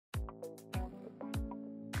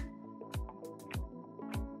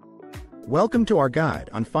Welcome to our guide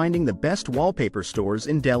on finding the best wallpaper stores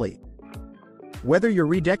in Delhi. Whether you're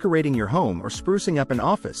redecorating your home or sprucing up an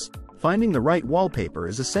office, finding the right wallpaper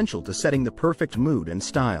is essential to setting the perfect mood and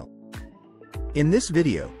style. In this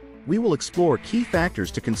video, we will explore key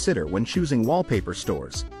factors to consider when choosing wallpaper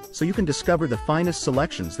stores, so you can discover the finest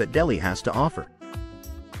selections that Delhi has to offer.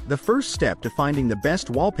 The first step to finding the best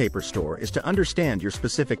wallpaper store is to understand your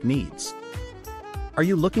specific needs. Are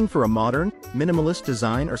you looking for a modern, minimalist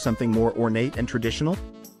design or something more ornate and traditional?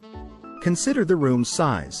 Consider the room's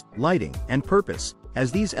size, lighting, and purpose, as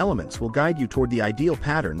these elements will guide you toward the ideal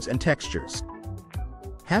patterns and textures.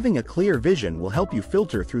 Having a clear vision will help you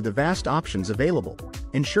filter through the vast options available,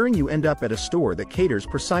 ensuring you end up at a store that caters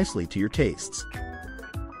precisely to your tastes.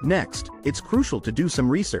 Next, it's crucial to do some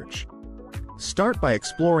research. Start by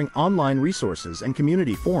exploring online resources and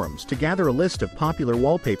community forums to gather a list of popular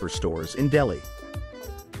wallpaper stores in Delhi.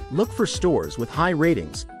 Look for stores with high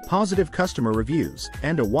ratings, positive customer reviews,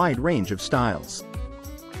 and a wide range of styles.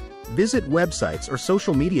 Visit websites or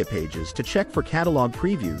social media pages to check for catalog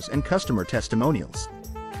previews and customer testimonials.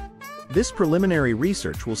 This preliminary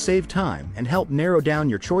research will save time and help narrow down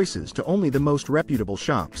your choices to only the most reputable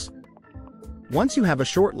shops. Once you have a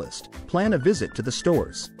shortlist, plan a visit to the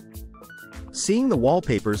stores. Seeing the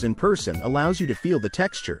wallpapers in person allows you to feel the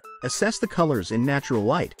texture, assess the colors in natural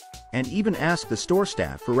light, and even ask the store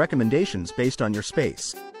staff for recommendations based on your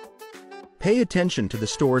space. Pay attention to the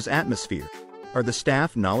store's atmosphere. Are the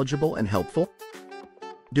staff knowledgeable and helpful?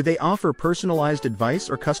 Do they offer personalized advice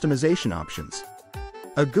or customization options?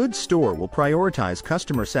 A good store will prioritize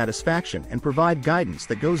customer satisfaction and provide guidance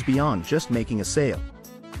that goes beyond just making a sale.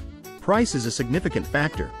 Price is a significant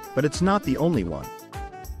factor, but it's not the only one.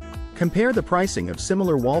 Compare the pricing of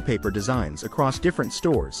similar wallpaper designs across different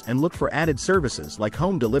stores and look for added services like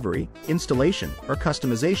home delivery, installation, or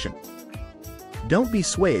customization. Don't be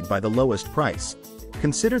swayed by the lowest price.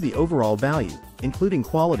 Consider the overall value, including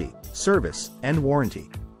quality, service, and warranty.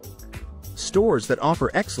 Stores that offer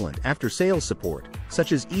excellent after-sales support,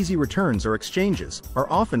 such as easy returns or exchanges,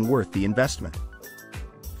 are often worth the investment.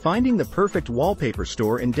 Finding the perfect wallpaper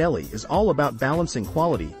store in Delhi is all about balancing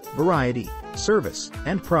quality, variety, service,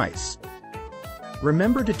 and price.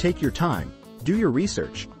 Remember to take your time, do your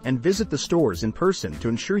research, and visit the stores in person to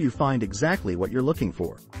ensure you find exactly what you're looking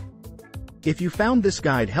for. If you found this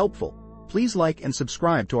guide helpful, please like and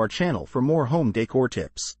subscribe to our channel for more home decor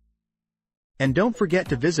tips. And don't forget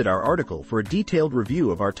to visit our article for a detailed review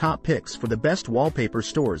of our top picks for the best wallpaper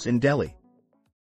stores in Delhi.